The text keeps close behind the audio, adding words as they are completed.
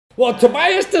Well,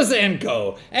 Tobias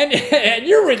Dzenko, and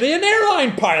you're really an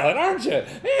airline pilot, aren't you?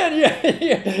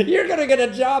 Man, you're going to get a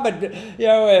job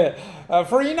at,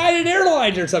 for United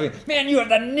Airlines or something. Man, you have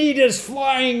the neatest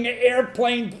flying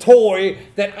airplane toy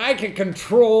that I can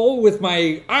control with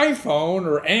my iPhone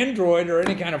or Android or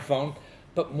any kind of phone.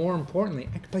 But more importantly,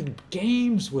 I could play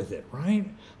games with it, right?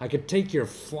 I could take your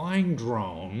flying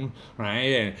drone,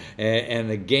 right, and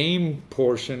the game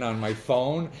portion on my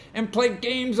phone and play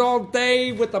games all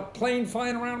day with the plane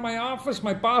flying around my office.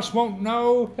 My boss won't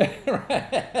know.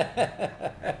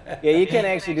 Yeah, you can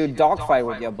actually do dogfight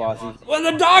with your bossy. Well,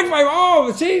 the dogfight,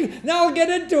 oh, see, now I'll get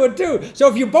into it too. So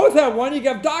if you both have one, you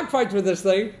can have dogfights with this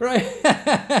thing, right?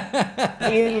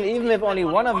 Even if only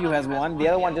one of you has one, the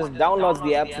other one just downloads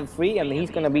the app for free, and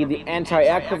he's going to be the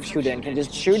anti-aircraft shooter and can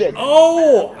just shoot it.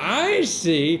 Oh, I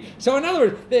see. So in other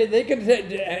words, they can,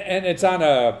 and it's on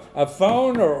a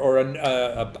phone or an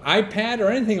iPad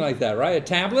or anything like that, right? A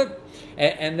tablet?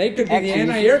 And they could be the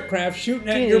anti-aircraft shooting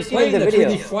at your plane that's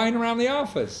really flying around the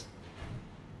office.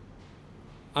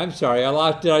 I'm sorry,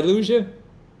 did I lose you?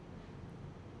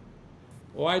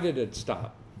 Why did it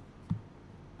stop?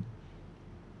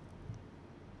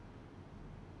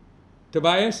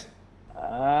 Tobias?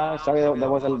 Sorry,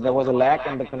 there was a lag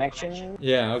in the connection.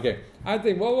 Yeah, okay. I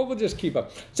think, well, we'll just keep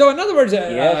up. So in other words...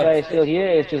 yes, I still hear.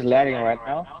 It's just lagging right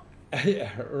now.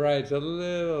 Yeah, right, a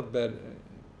little bit.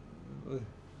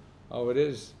 Oh, it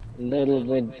is? A little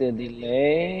bit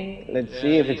delay. Let's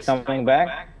see if it's coming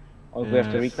back. Or if we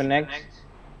have to reconnect.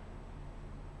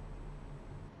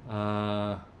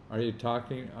 Are you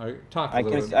talking?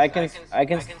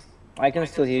 I can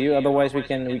still hear you. Otherwise, we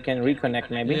can reconnect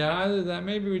maybe. Yeah, either that.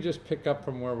 Maybe we just pick up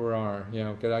from where we are.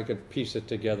 Because I could piece it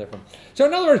together from. So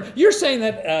in other words, you're saying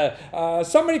that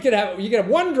somebody could have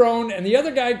one drone, and the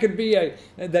other guy could be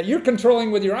that you're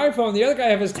controlling with your iPhone. The other guy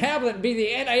have his tablet and be the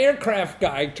anti-aircraft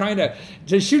guy trying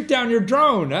to shoot down your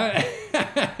drone. Huh?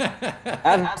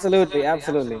 Absolutely. And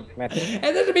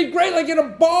this would be great, like in a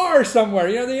bar somewhere.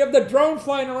 You have the drone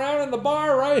flying around in the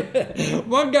bar, right?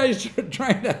 One guy's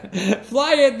trying to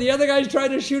fly it, and the other guy's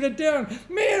trying to shoot it down.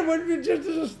 Man, it would be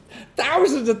just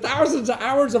thousands and thousands of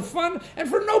hours of fun, and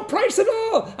for no price at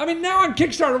all. I mean, now on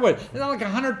Kickstarter, it's like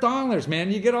 $100, man.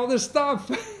 You get all this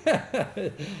stuff.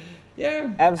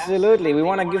 Yeah. Absolutely. We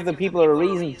want to give the people a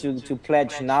reason to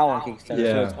pledge now on Kickstarter.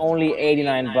 Yeah. So it's only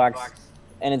 $89.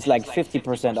 And it's like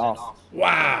 50% off.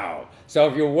 Wow. So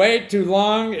if you wait too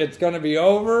long, it's going to be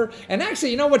over. And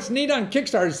actually, what's neat on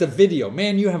Kickstarter is the video.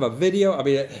 Man, you have a video. I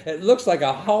mean, it looks like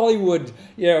a Hollywood,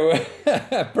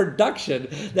 production,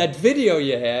 that video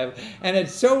you have. And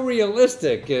it's so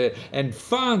realistic and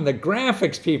fun. The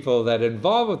graphics people that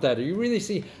involved with that, you really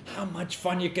see how much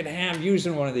fun you can have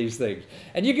using one of these things.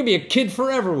 And you can be a kid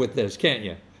forever with this, can't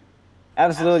you?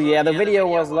 Absolutely, yeah. The video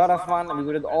was a lot of fun.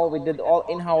 We did all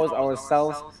in-house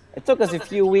ourselves. It took us a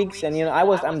few weeks, and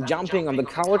I'm jumping on the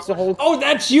couch the whole. Oh,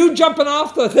 that's you jumping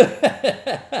off the.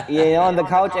 Yeah, and the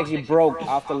couch actually broke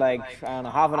after like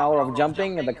half an hour of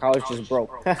jumping, and the couch just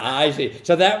broke. I see.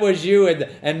 So that was you,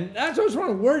 and that's what's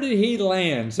wrong. Where did he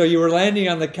land? So you were landing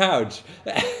on the couch.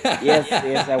 Yes,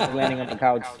 I was landing on the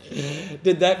couch.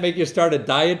 Did that make you start a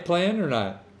diet plan or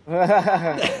not?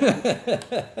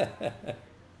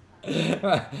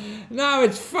 No,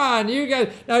 it's fun. You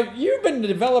guys, now you've been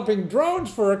developing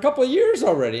drones for a couple of years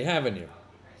already, haven't you?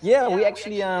 Yeah, we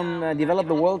actually developed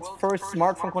the world's first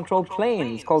smartphone-controlled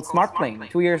plane. It's called Smart Plane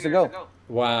 2 years ago.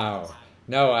 Wow.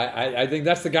 No, I think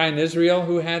that's the guy in Israel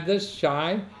who had this,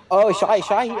 Shai. Oh,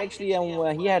 Shai. He actually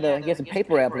he has a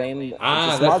paper airplane.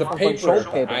 That's the paper.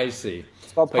 I see.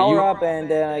 It's called Power Up,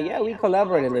 and we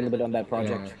collaborated a little bit on that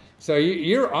project. Yeah. So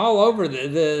you're all over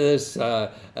this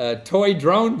toy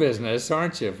drone business,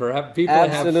 aren't you? For people to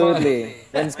have fun. Absolutely.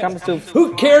 When it comes to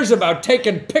who cares about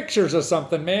taking pictures of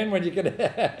something, man? When you can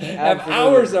have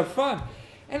hours of fun,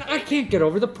 and I can't get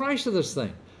over the price of this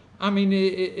thing. I mean,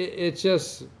 it's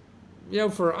just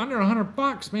for under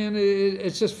 $100, man,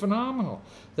 it's just phenomenal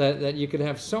that you could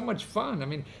have so much fun. I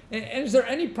mean, and is there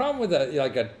any problem with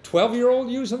a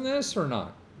 12-year-old using this or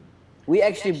not? We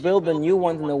actually built the new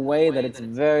ones in a way that it's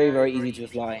very, very easy to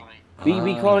fly.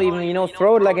 We call it even,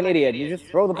 throw it like an idiot. You just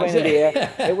throw the plane in the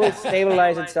air. It will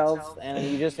stabilize itself, and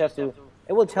you just have to,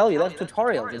 it will tell you, that's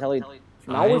tutorials. It'll tell you,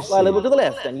 now we fly a little bit to the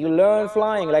left, and you learn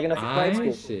flying like in a flight school.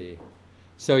 I see.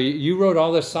 So you wrote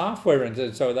all the software into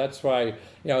it, so that's why,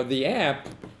 the app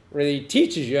really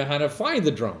teaches you how to fly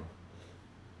the drone.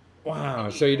 Wow,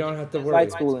 so you don't have to worry.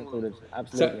 Flight school included,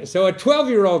 absolutely. So a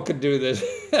 12-year-old could do this.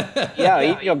 Yeah,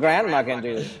 even your grandma can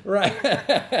do it. Right.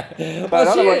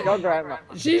 But your grandma.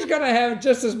 She's going to have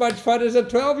just as much fun as a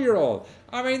 12-year-old.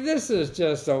 I mean, this is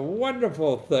just a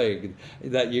wonderful thing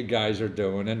that you guys are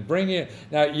doing and bringing it.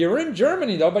 Now, you're in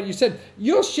Germany, though, but you said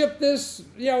you'll ship this,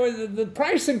 you know, the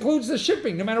price includes the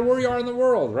shipping, no matter where you are in the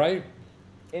world, right?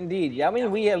 Indeed. Yeah, I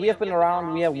mean, we have been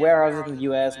around. We have warehouses in the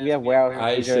U.S. We have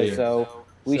warehouses in Asia, so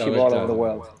we ship all over the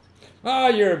world. Oh,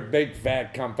 you're a big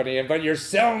fat company, but you're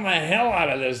selling the hell out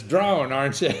of this drone,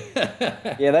 aren't you?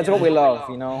 Yeah, that's what we love,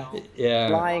 you know. Yeah.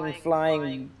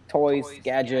 Flying toys,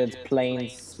 gadgets,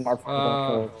 planes,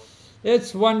 smartphones.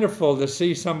 It's wonderful to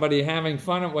see somebody having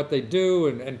fun at what they do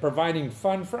and providing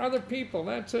fun for other people.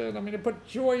 That's it. I mean, to put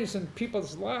joys in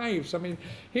people's lives. I mean,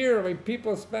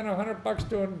 people spend $100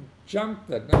 doing junk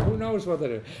that who knows what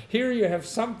it is. Here you have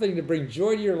something to bring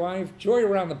joy to your life, joy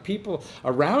around the people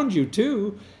around you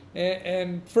too,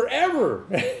 and forever.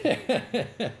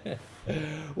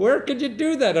 Where could you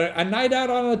do that? A night out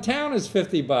on the town is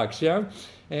 $50, yeah?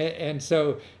 And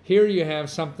so here you have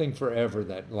something forever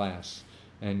that lasts.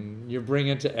 And you bring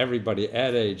it to everybody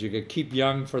at age. You could keep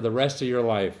young for the rest of your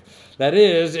life. That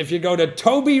is, if you go to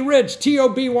TobyRich,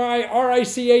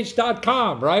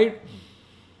 TOBYRICH.com, right?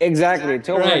 Exactly,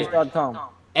 TobyRich.com. Right.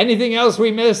 Anything else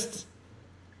we missed?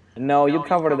 No, you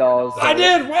covered it all. So. I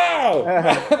did? Wow!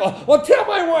 Well, tell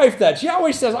my wife that. She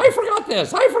always says, I forgot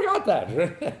this, I forgot that.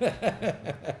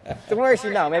 Don't worry,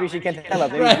 maybe she can tell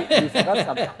us. Maybe you forgot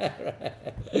something.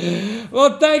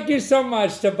 Well, thank you so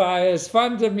much, Tobias.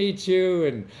 Fun to meet you,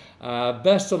 and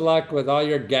best of luck with all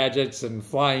your gadgets and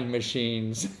flying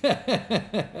machines. Thank you,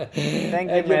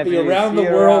 and you'll be around the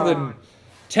world in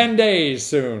 10 days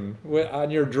soon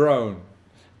on your drone.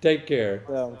 Take care.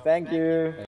 So, thank you.